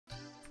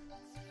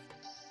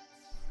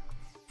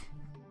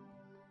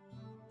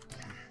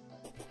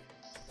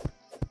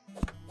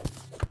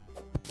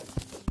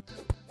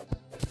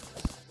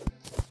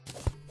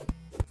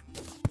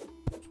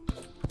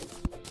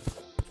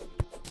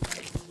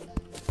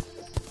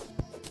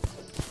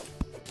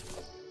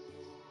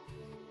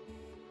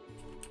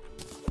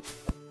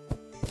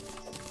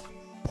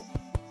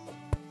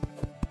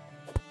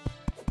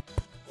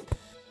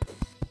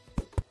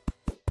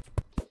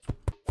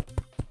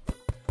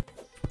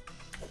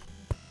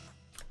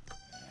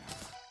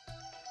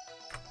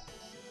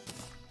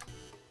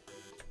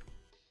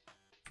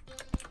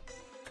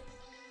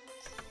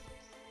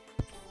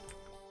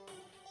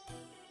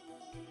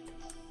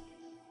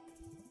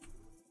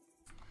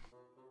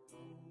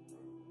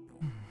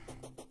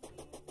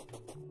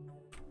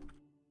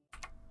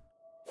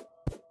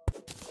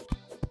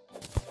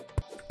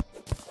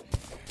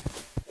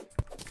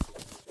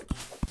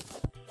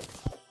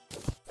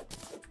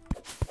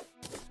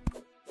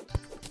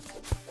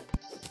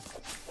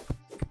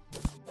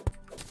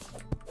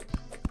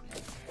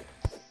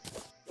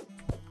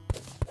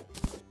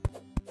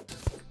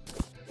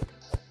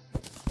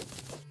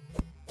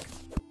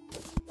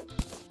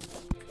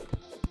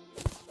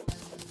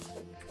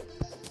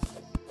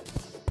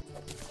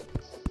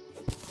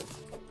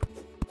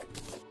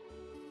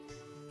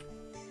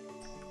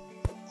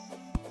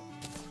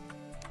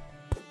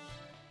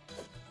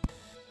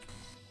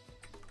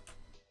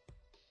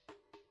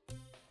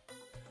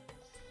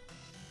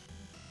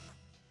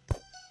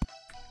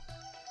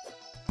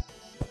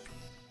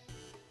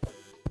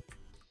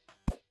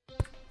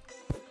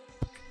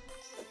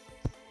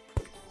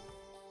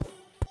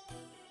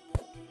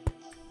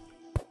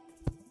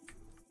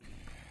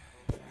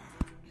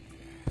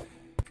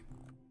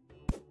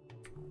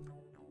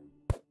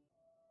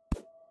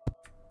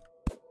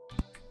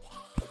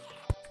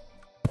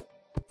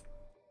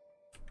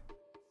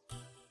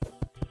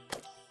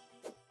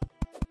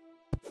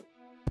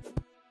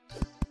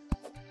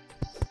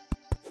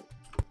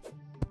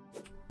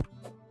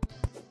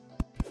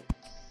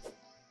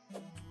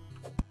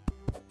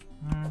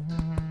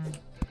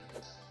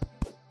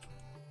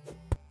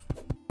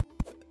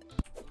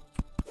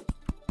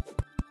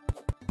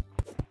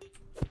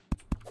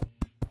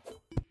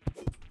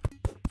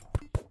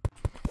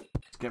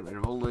get rid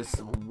of all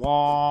this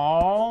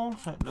wall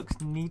so it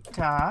looks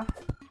neater.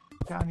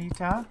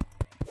 Neater.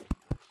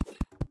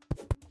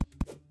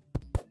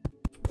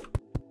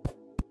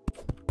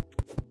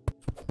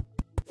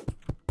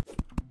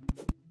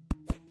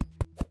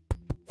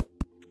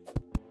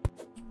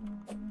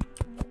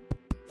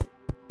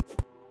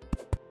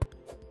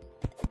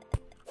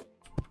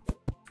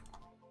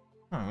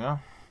 There we go.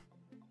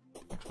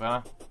 Looks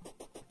better.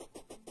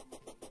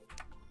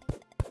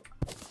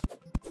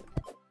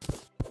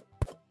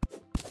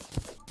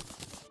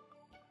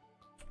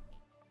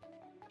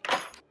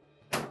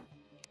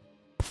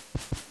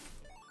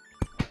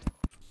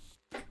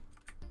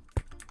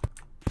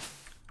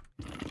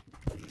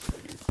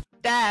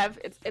 Dev,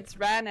 it's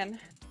raining.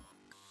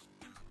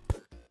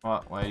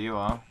 What? Where you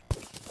are?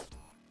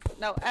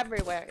 No,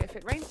 everywhere. If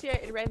it rains here,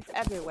 it rains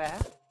everywhere.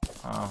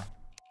 Oh.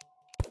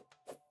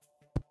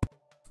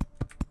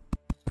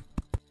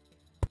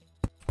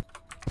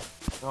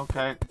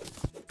 Okay.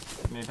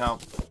 Need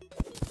help.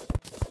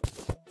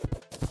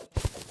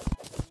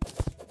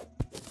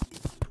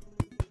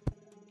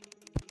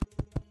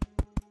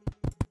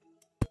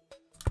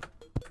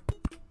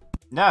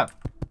 No.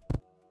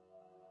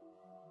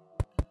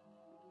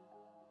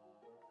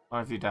 What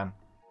have you done?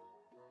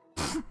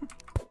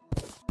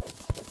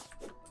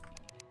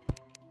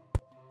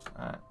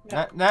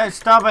 No, no,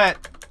 stop it!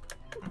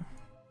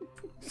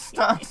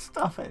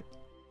 Stop it!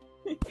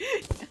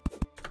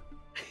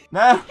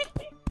 No!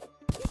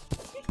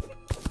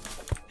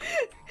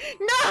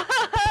 No!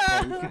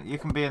 Yeah, you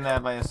can be in there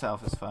by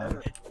yourself, it's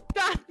fine.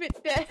 Stop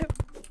it, Dev!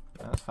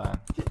 That's fine.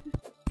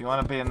 If you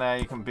want to be in there,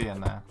 you can be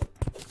in there.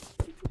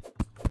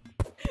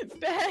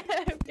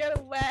 Dev, get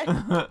away!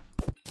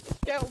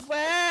 Get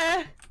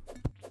away!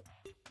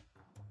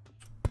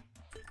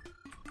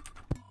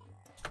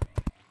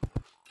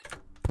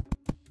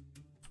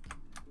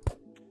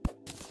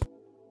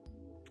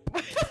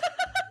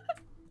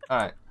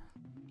 Alright.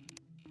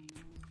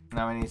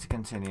 Now we need to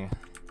continue.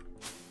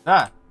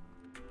 Ah!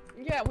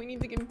 Yeah, we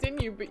need to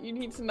continue, but you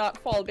need to not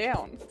fall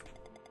down.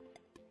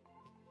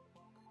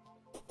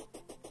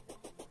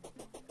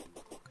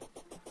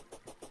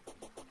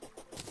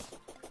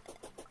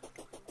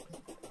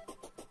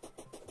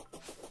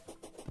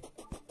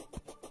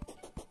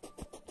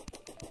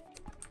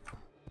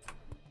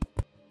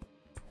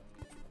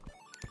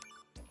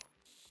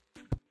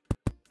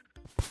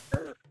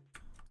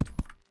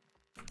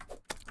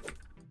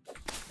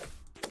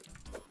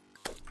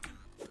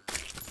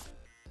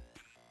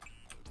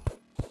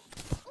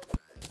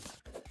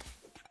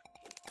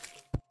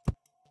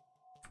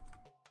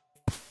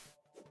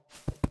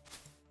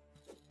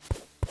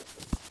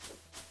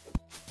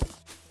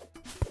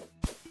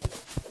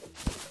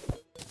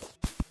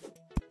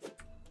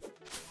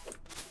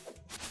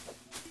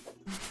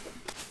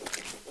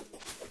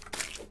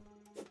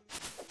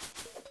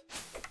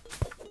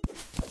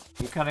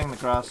 You cutting the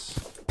grass?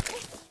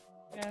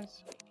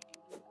 Yes.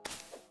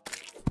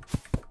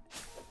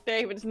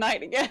 Dave, it's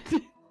night again.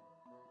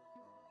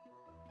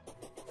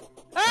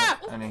 Ah!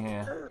 Only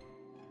here.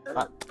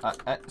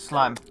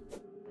 Slime.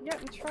 Yeah,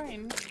 I'm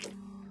trying.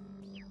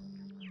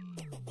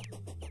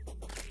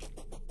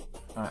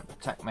 Alright,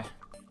 protect me.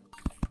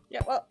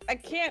 Yeah, well, I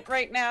can't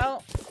right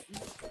now.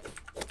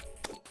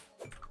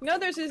 No,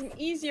 there's an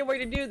easier way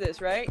to do this,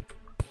 right?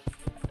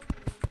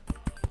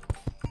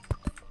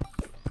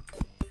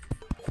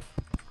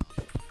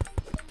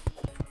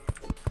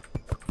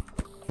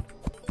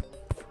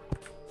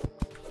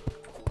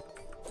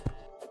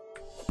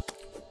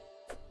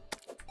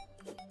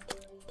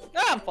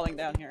 Ah, I'm falling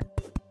down here.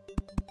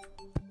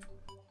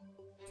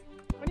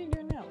 What are you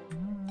doing now?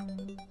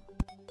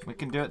 We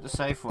can do it the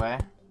safe way.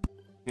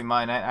 If you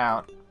mine it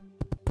out.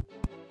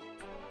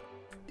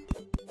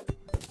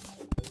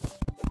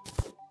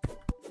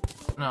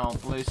 No, I'll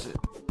place it.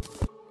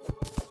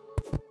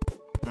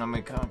 And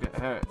we can't get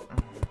hurt.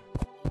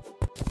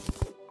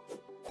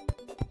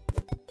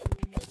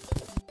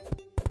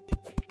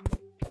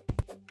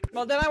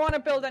 Well, then I want to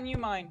build a new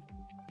mine.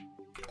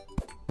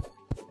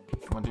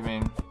 What do you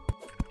mean?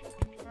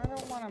 I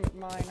don't want to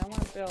mine, I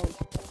want to build.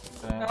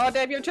 Okay. Oh,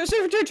 Dave, you're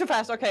too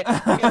fast. Okay,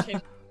 I gotta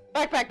change.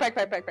 Back.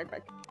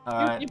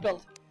 Alright. You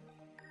build.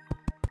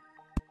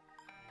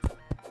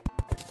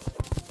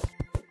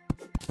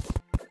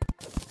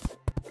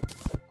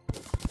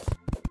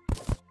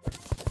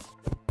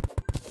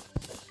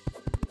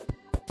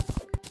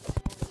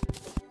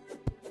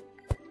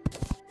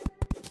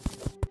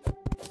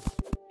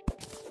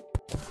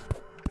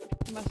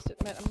 I must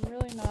admit, I'm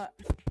really not.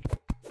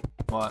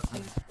 What?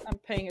 I'm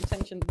paying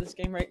attention to this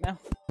game right now.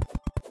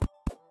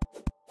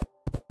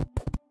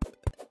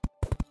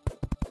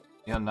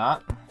 You're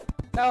not?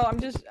 No, I'm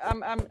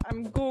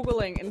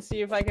googling and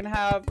see if I can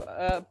have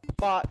a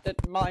bot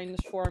that mines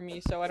for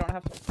me, so I don't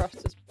have to press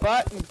this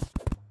button.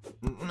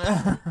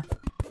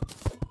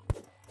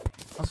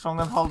 What's wrong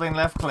with holding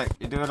left click?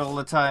 You do it all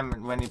the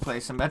time when you play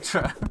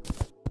Symmetra.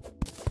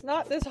 It's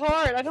not this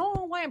hard. I don't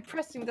know why I'm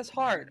pressing this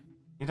hard.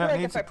 You don't Like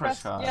need if to I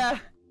press hard. Yeah.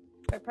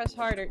 If I press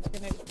harder, it's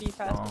gonna be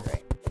faster, Oh.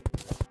 right?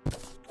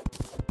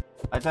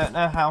 I don't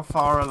know how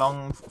far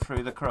along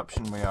through the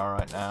corruption we are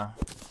right now.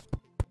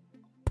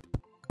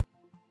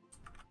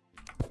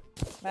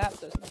 Map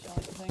doesn't show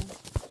anything.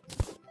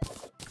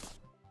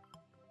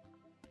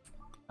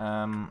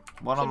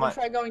 What Should I might we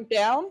try going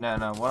down?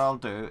 no. What I'll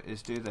do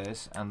is do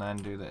this and then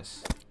do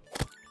this.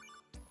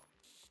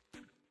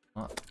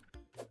 What?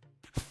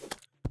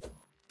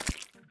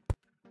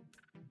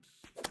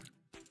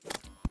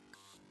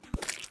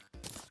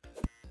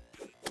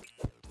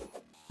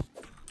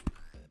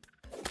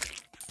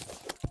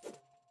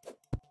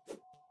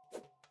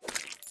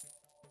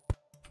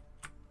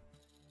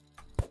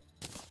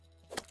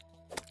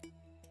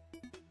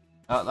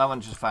 Oh, that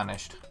one just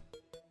vanished.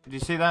 Did you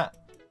see that?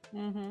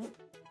 Mm-hmm.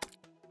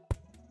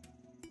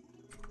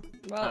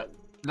 Well,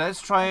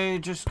 Let's try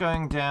just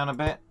going down a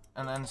bit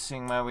and then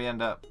seeing where we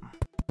end up.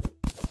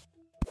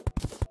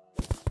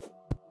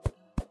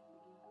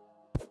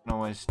 Can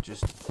always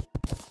just...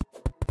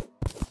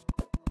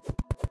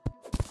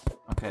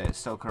 Okay, it's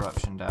still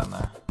corruption down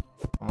there.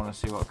 I want to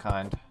see what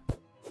kind.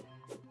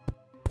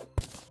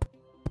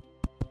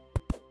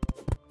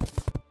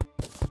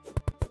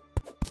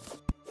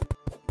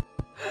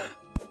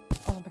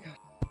 oh my god.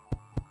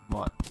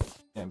 What?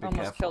 Yeah, be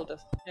Almost careful. killed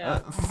us. Yeah.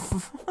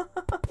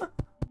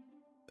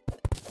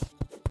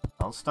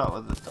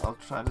 I'll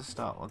try to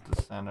start with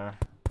the center.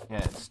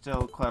 Yeah, it's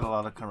still quite a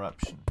lot of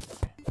corruption.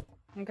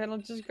 Okay,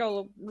 let's just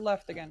go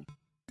left again.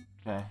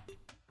 Okay.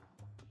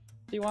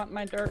 Do you want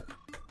my dirt?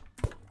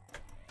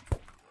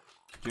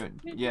 Do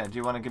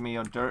you want to give me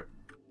your dirt?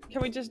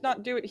 Can we just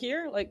not do it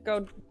here? Like,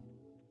 go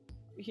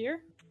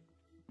here?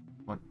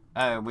 What?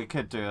 We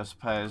could do, I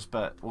suppose,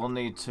 but we'll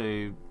need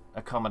to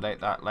accommodate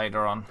that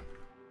later on.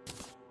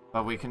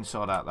 But we can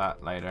sort out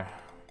that later.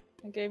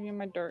 I gave you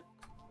my dirt.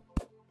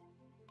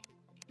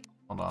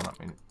 Hold on, let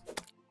me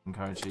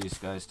encourage these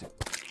guys to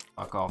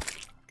fuck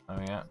off. Oh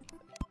yeah.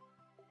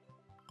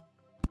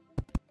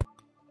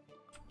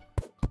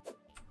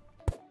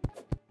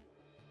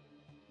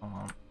 Hold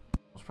on.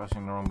 I was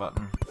pressing the wrong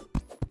button.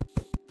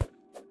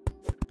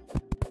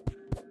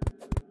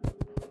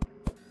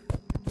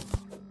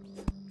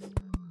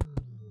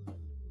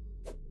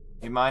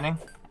 You mining?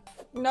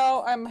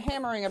 No, I'm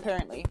hammering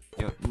apparently.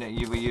 No,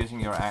 you were using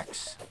your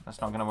axe.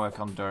 That's not going to work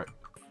on dirt.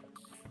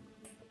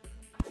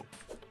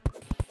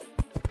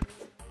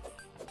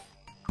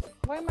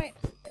 Why am I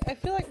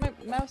feel like my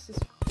mouse is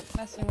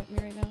messing with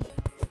me right now.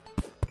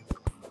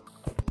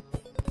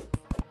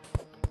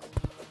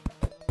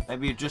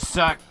 Maybe you just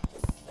suck.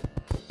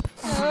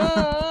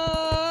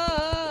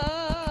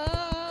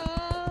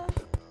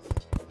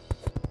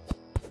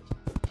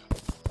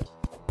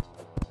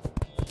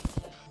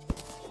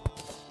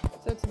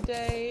 So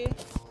today,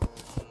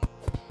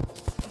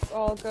 if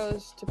all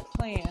goes to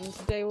plan,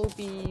 today will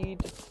be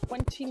the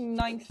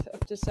 29th of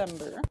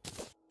December.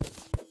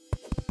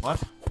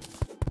 What?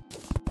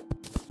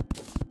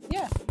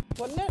 Yeah,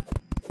 wasn't it?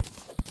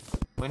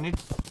 We need...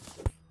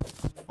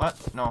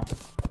 What? No.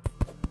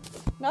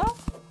 No?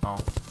 No.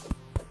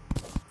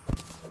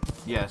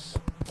 Yes.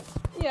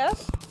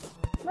 Yes.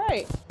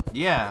 Right.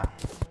 Yeah.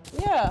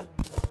 Yeah.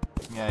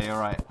 Yeah, you're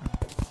right.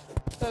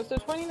 So it's the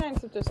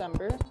 29th of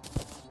December.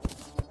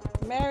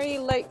 Merry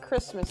late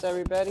Christmas,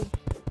 everybody.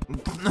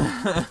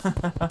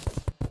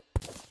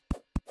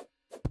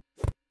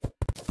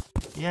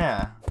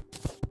 Yeah.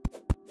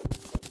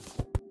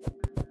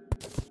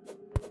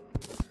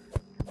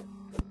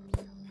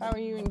 How are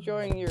you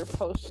enjoying your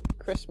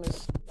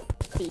post-Christmas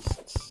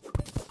feasts?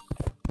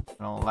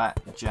 And all that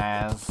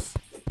jazz.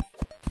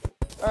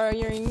 Are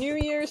your New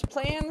Year's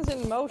plans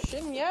in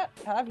motion yet?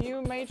 Have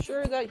you made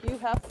sure that you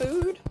have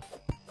food?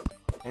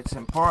 It's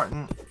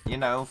important, you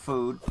know,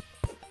 food.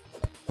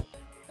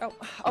 Oh,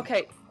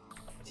 okay.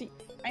 See,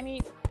 I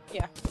mean,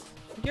 yeah.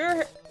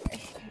 Your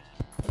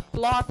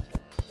block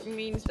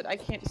means that I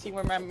can't see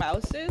where my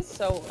mouse is,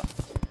 so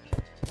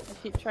I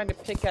keep trying to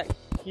pick at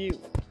you.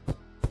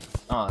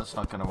 Oh, that's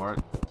not gonna work.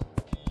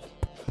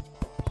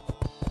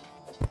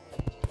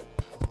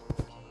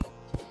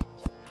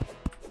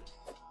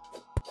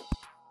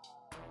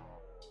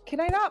 Can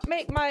I not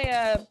make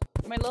my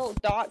my little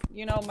dot,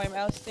 you know, my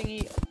mouse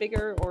thingy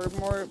bigger or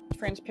more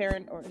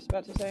transparent, or I was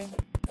about to say?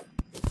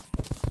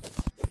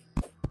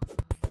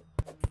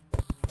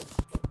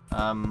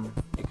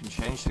 You can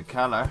change the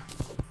color.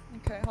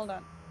 Okay, hold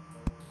on.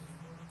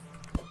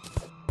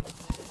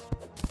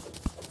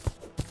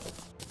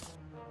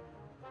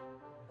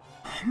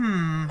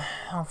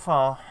 How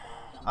far?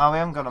 Oh, we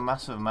haven't got a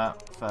massive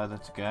amount further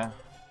to go.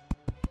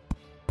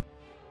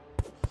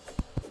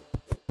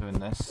 Doing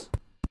this.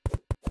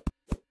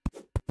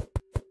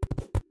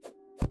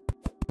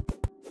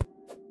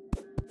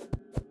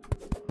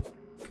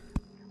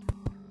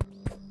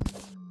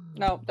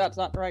 No, that's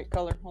not the right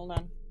color. Hold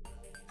on.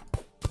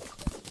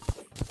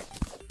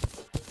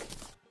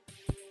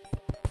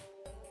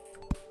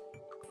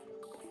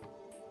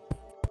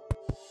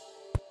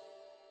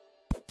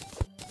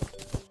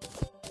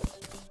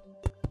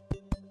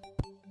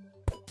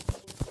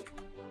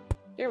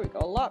 There we go,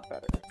 a lot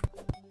better.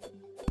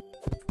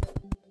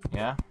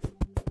 Yeah?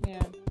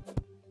 Yeah.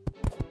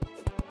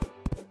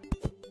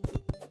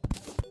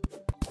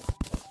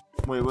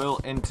 We will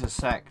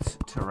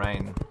intersect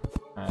terrain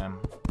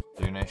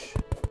soonish.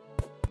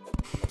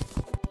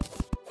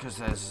 Because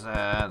there's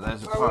a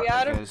part Are we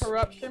out that of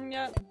corruption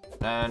yet?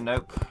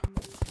 Nope.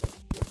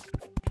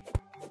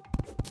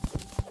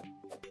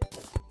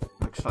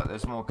 Looks like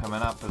there's more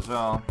coming up as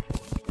well.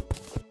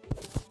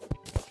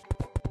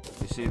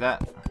 You see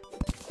that?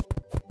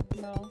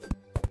 No.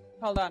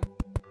 Hold on.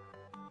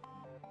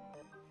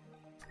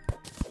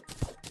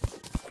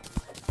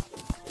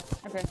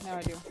 Okay, now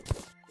I do.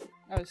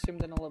 I was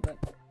zoomed in a little bit.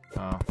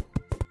 Oh.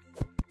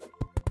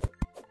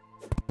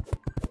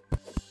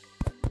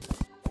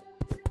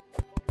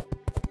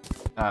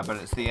 But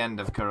it's the end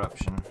of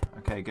corruption.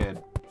 Okay,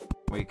 good.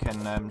 We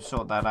can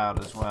sort that out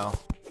as well.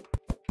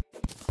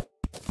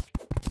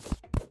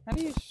 How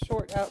do you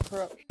sort out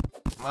corruption?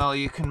 Well,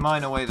 you can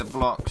mine away the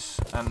blocks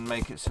and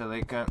make it so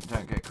they don't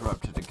get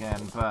corrupted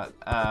again, but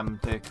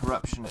the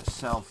corruption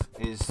itself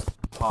is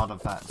part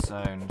of that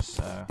zone,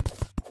 so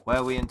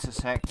where we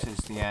intersect is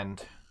the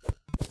end.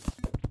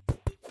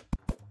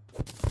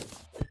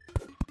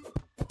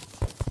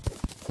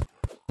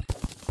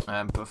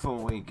 Before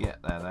we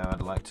get there, though,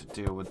 I'd like to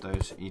deal with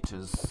those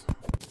eaters.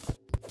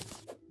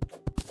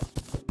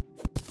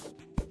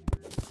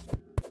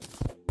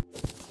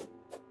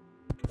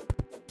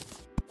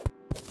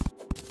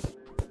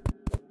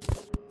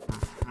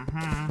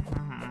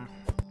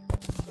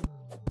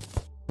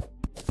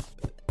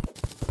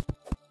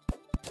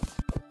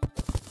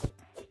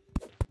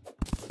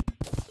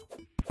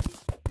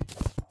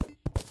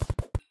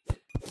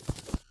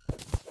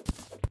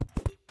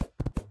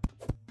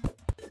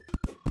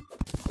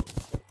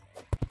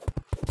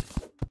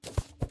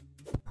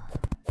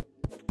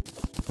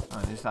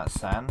 Is that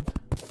sand?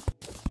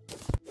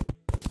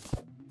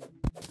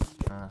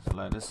 That's a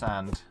load of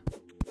sand.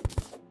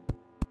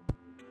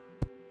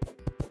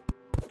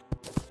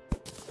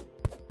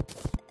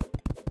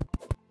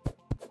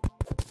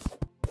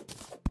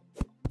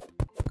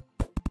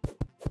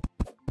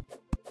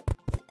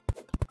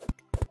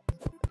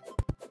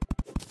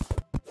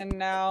 And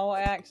now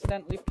I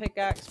accidentally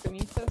pickaxe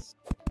beneath us.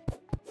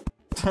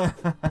 So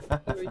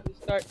we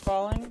just start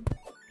falling.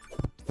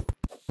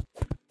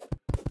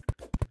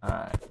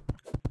 Alright.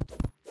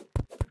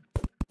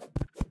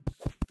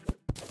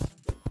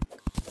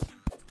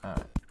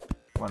 Alright.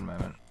 One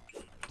moment.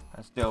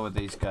 Let's deal with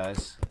these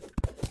guys.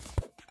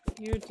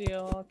 You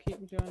deal, I'll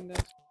keep doing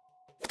this.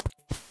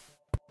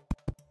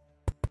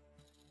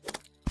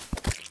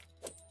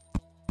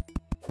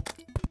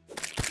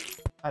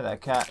 Hi there,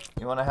 cat.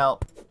 You want to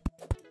help?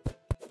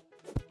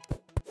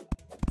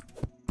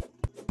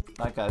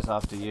 That guy's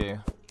after you.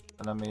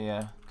 So let me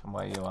come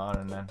where you are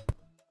and then...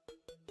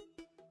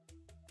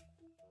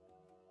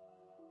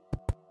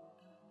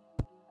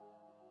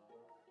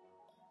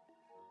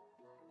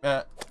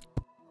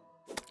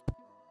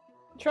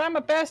 Try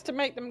my best to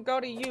make them go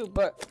to you,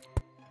 but...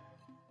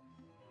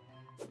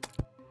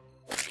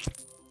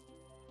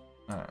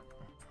 Alright.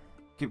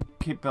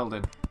 Keep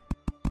building.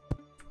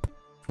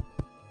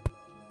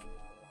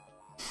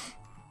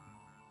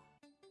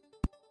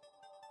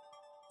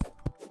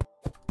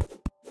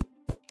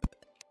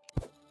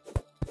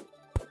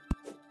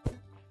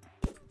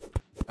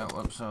 Oh,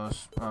 whoops,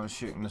 I was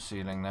shooting the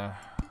ceiling there.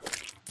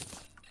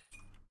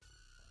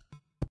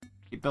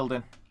 Keep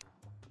building.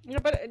 Yeah,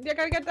 but you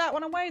gotta get that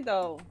one away,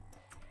 though.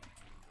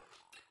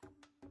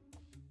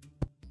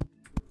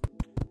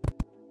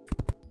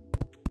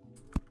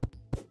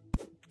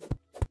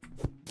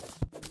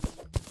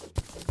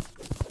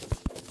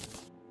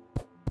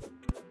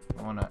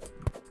 I wanna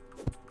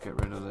get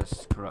rid of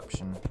this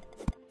corruption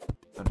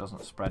so it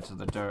doesn't spread to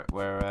the dirt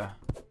we're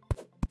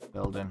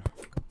building.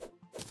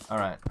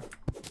 Alright.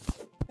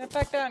 Get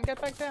back down,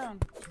 get back down.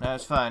 No,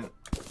 it's fine.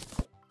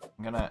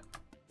 I'm gonna...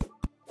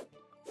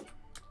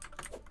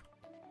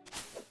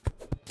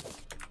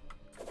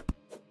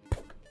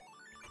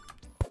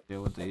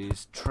 deal with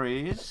these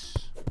trees.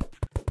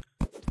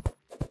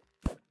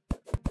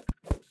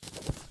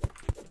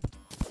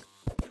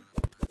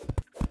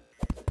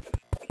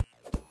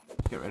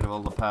 Get rid of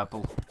all the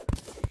purple.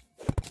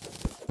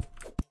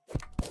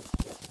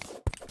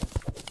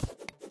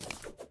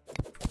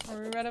 Are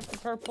we rid of the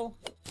purple?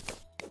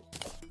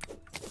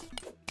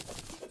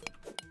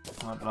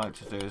 What I'd like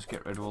to do is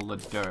get rid of all the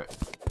dirt,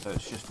 so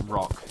it's just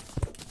rock.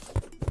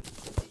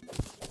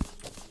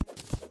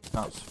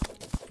 Can't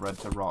spread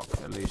to rock,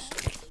 at least.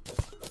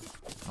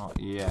 Not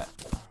yet.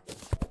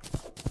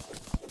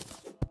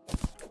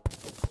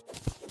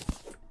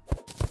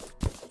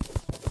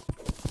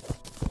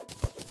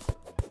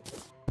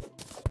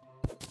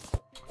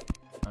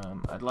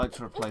 I'd like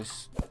to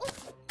replace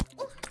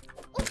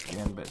the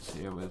end bits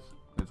here with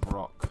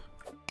rock.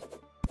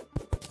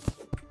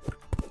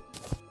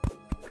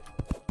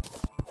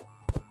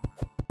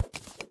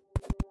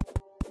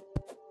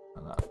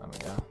 There we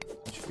go.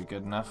 That should be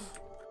good enough.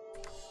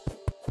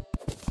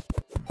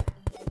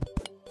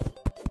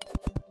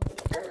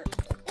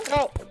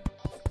 Oh!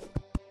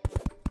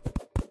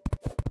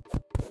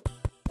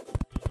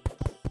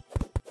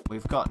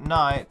 We've got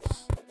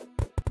knights.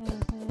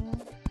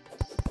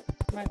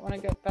 Might want to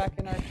get back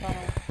in our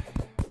tunnel.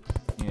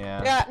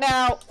 Yeah. Yeah,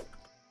 now!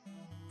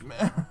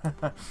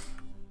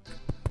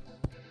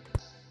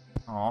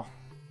 Oh,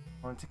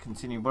 I want to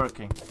continue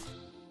working.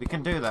 We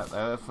can do that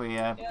though if we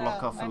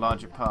block off a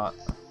larger part.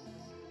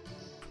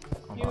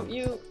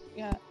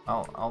 Yeah.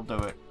 I'll do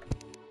it.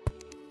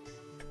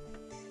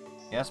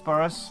 Yes,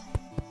 Boris?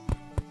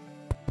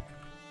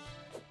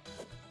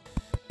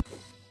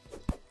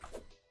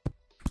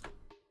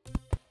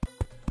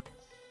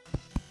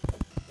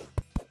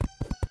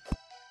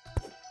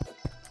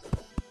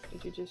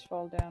 Did you just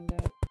fall down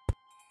there?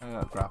 I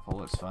got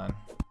grapple, it's fine.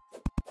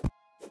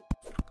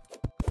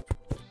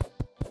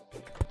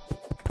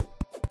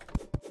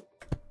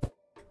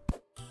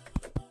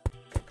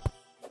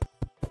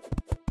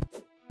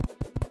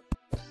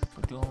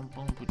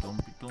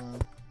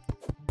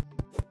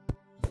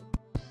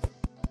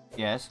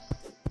 Yes.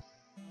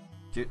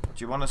 Do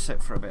you want to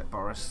sit for a bit,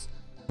 Boris?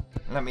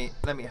 Let me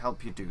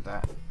help you do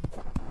that.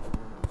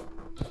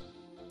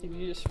 Did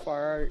you just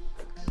fart?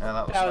 Yeah,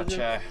 that was my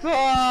chair.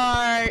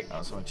 Fart! That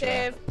was my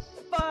chair.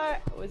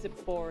 Fart! Was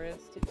it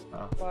Boris? Did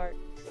you fart?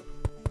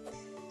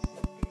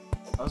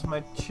 That was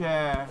my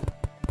chair.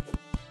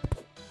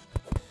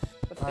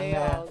 But they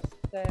all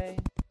say.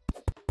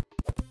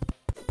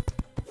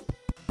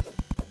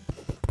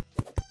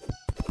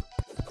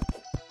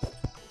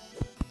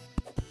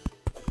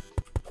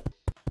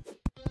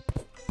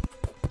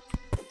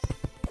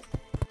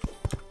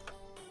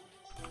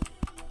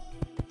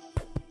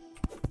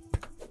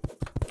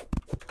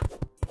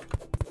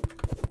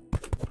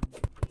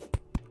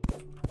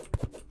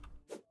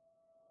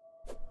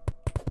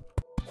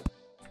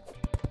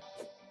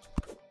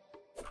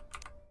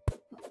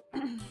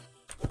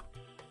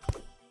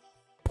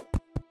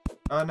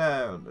 Oh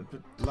no,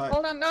 like...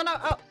 Hold on, no,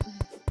 oh,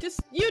 just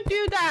you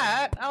do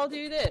that, I'll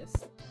do this.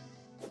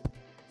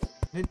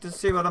 Need to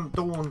see what I'm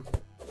doing.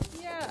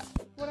 Yeah,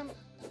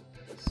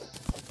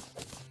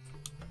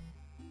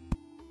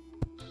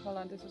 Hold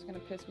on, this is gonna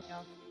piss me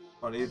off.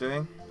 What are you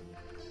doing?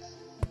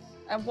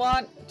 I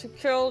want to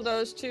kill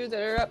those two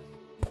that are up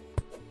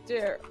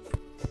there.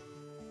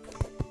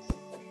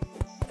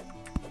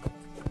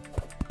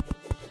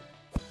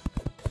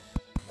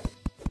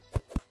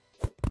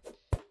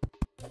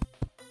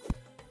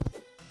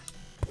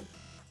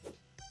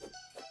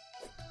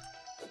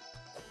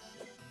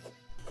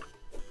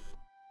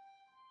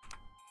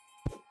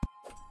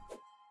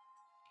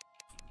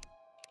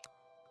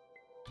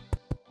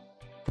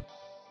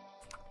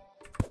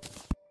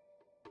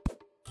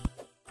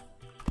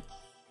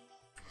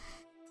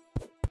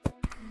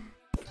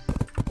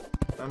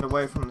 Stand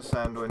away from the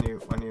sand when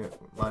you're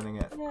lining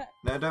it. Yeah.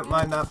 No, don't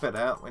mine that bit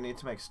out. We need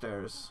to make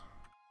stairs.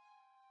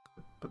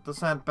 Put the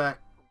sand back.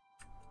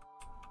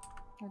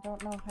 I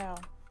don't know how.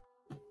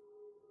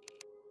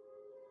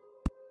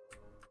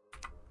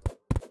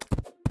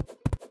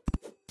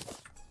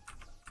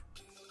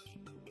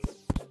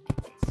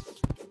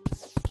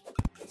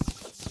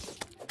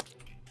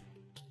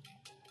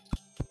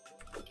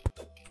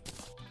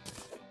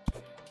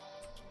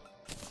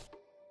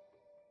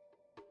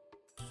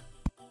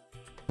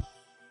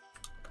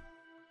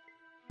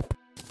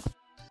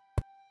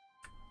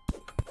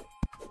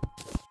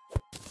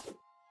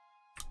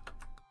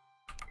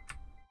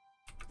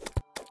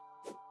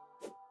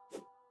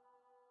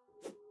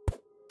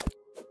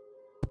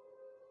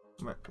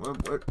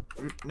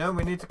 No,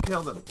 we need to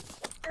kill them.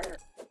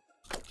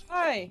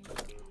 Hi.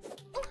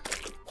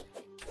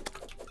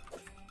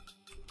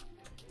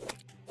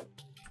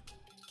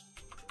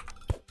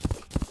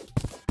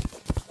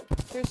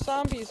 There's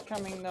zombies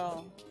coming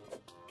though.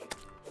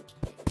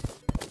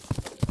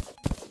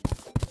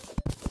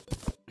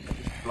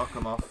 Just block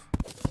them off.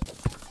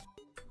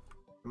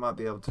 You might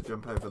be able to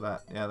jump over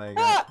that. Yeah, there you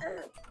go. Ah!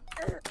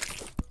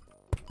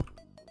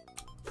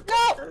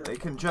 No! They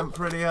can jump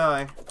pretty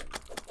high.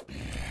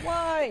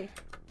 Why?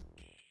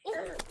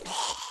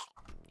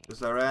 Because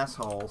they're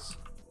assholes.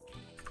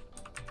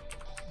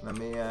 Let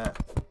me, there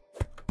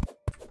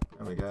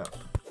we go.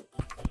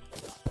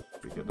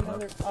 Be good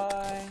Another enough.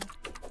 eye.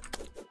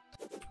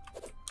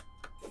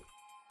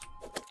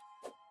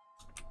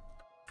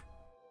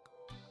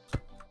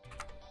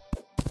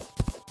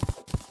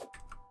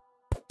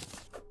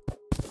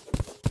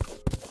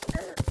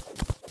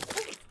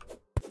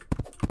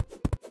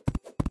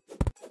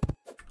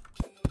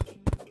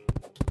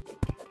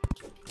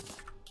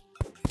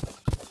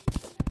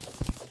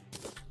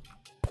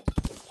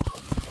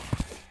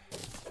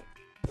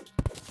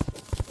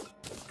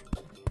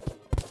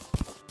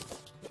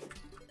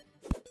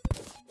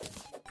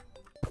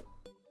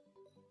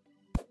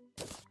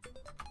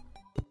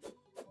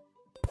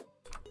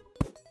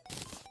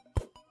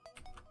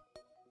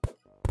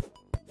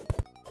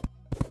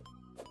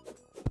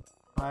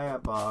 Hiya,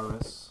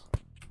 Boris.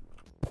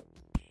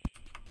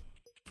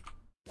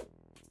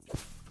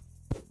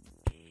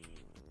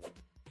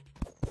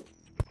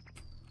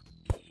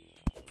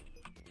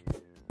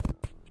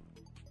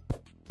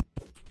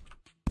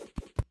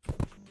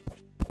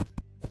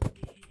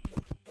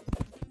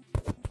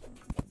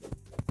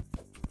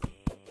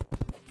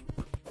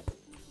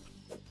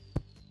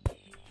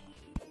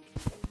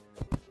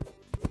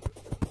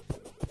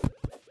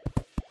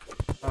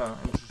 Oh,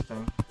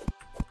 interesting.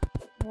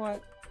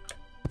 What?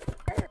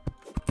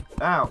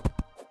 Ow!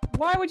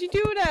 Why would you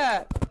do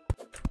that?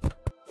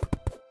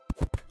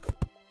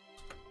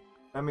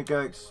 Let me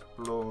go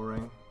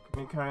exploring.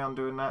 Can you carry on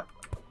doing that?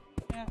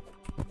 Yeah.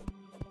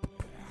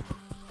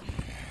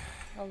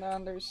 Hold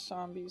on, there's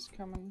zombies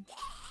coming.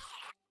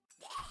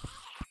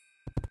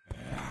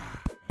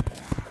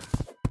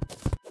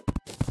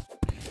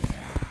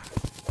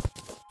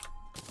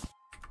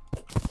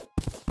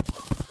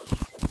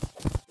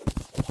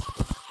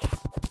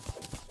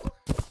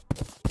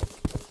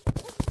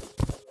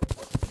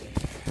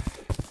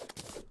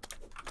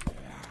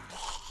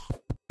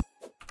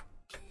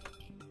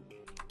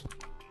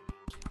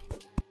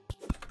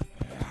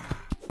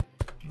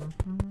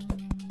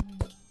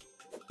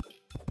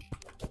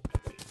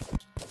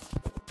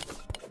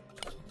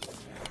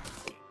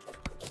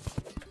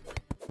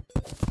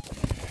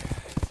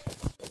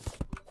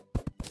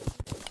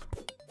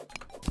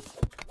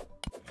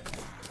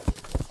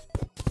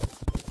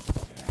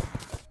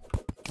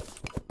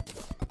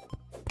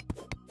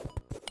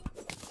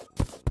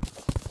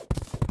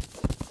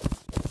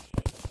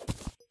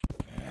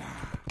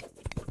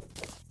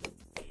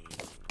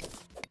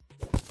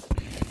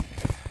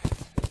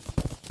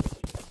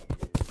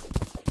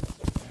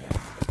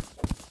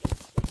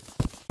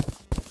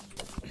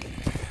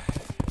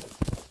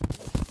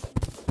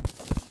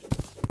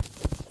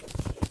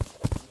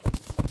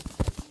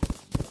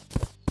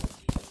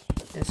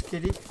 Yes,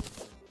 kitty.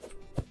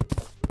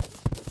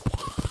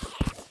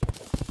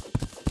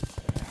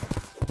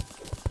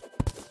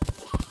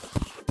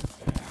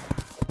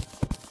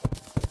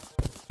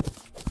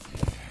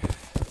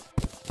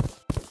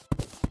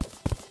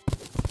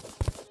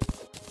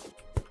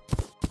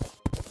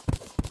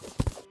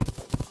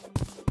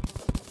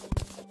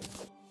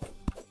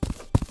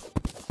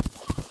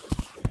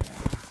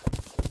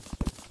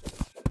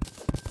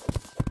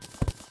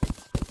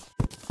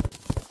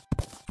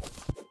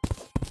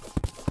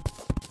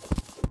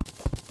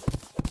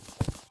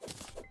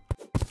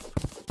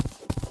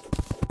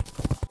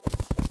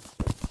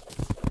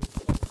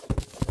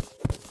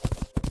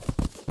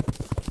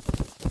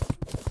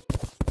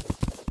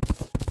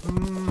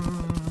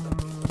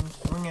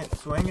 Swing it,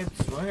 swing it,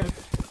 swing it.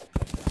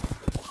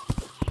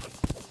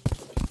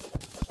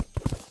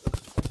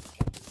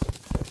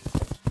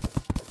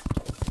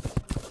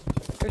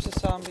 There's a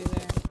zombie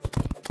there.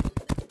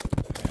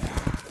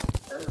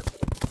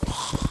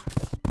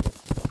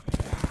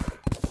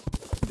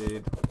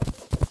 Indeed.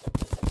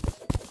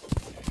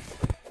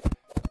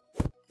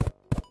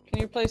 Can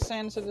you place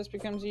sand so this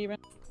becomes even?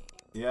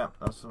 Yeah,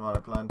 that's what I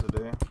plan to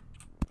do.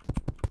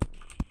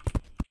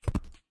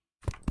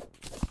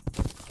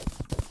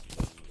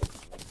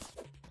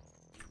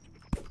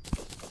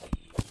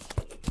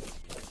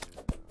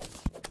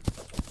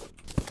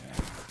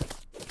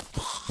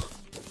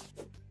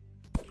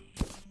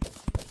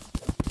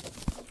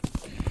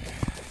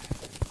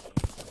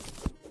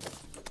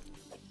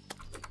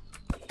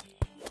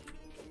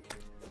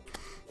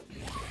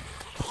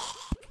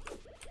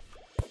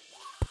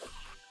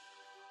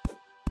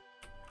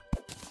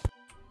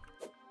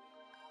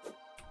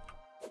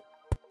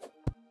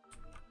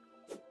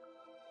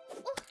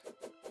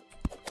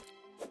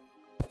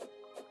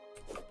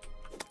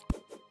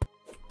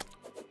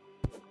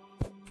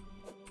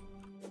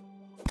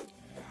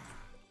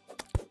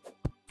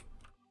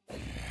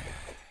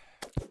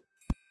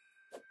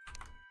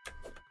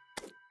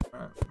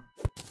 Alright.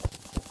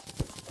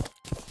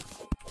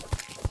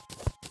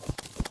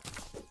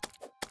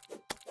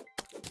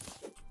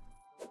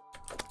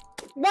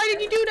 Why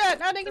did you do that?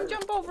 Now they can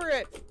jump over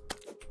it.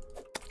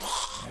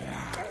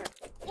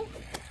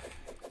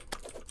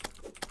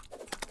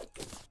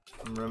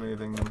 I'm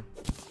removing them.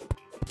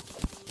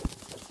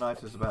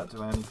 Night is about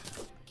to end.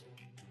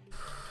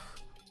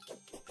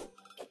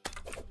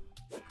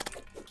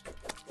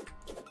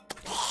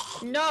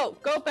 No,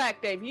 go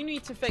back, Dave. You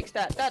need to fix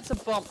that. That's a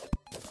bump.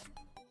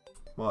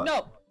 What?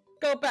 No,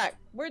 go back.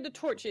 Where the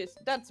torch is,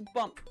 that's a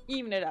bump.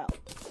 Even it out.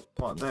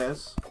 What,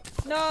 this?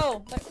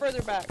 No, like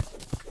further back.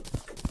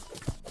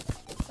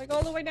 Like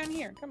all the way down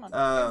here. Come on.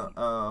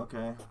 Oh,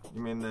 okay.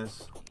 You mean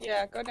this?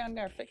 Yeah, go down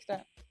there. Fix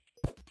that.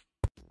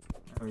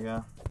 There we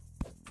go.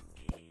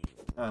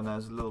 Oh, and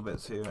there's a little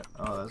bit here.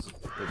 Oh,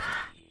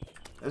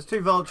 there's two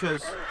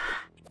vultures.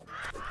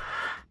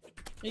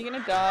 You're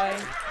gonna die.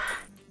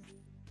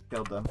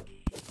 Killed them.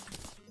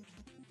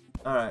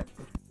 Alright.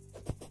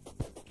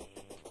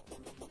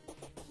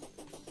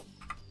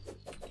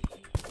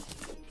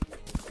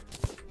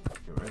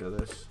 Get rid of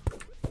this.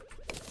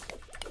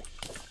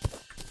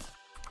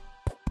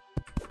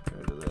 Get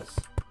rid of this.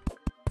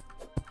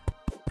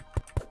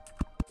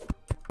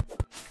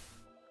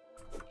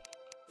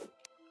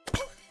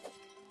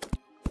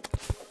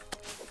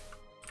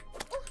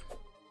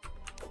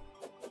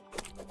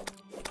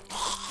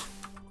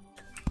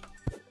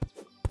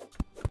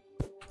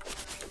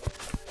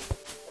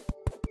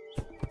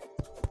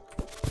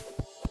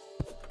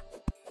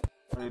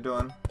 What are you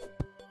doing?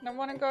 I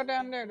want to go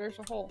down there. There's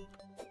a hole.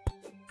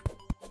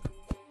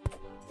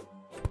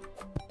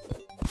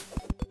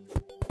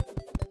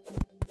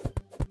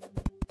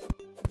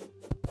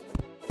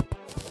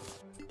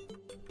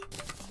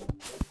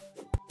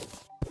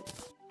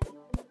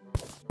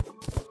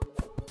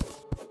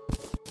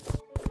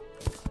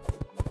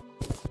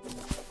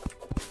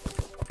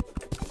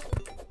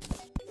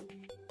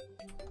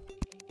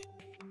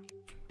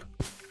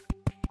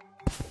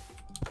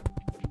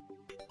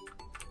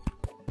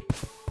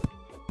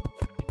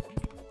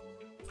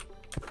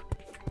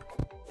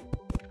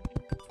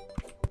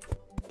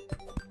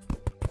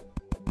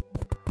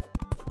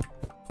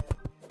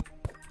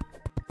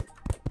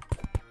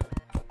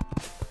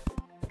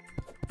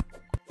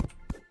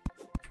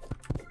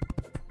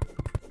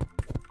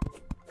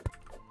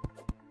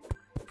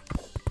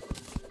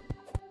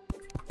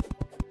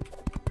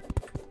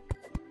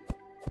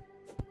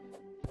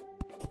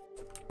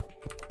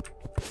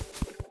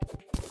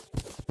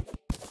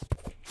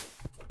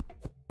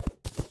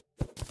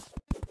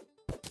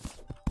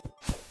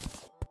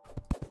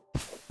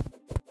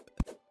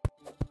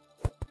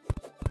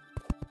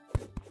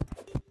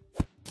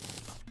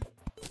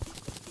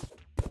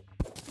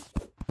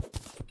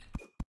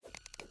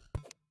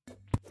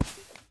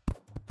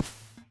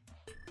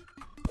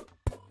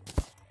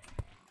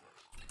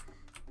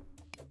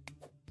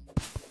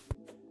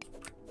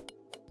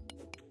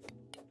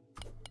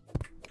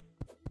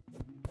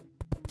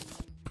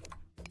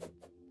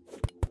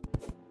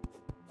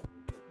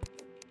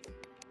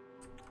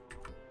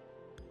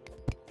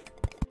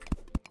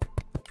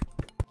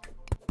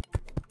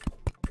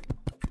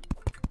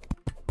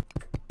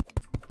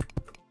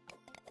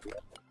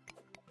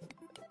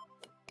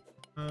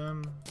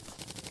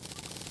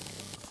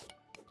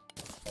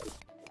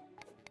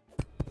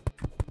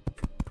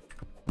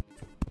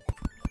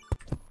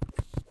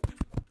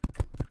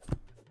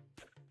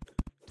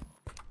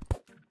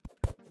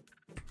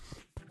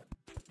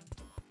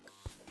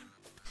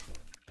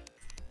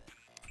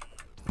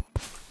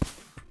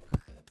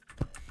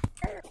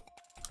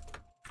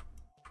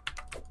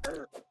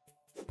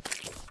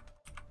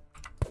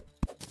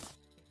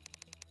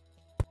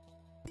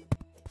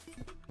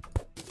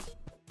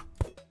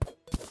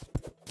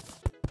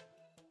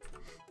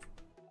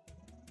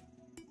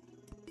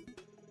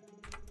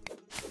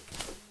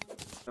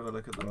 Have a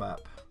look at the map.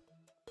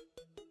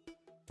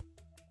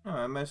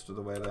 Oh, most of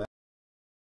the way there.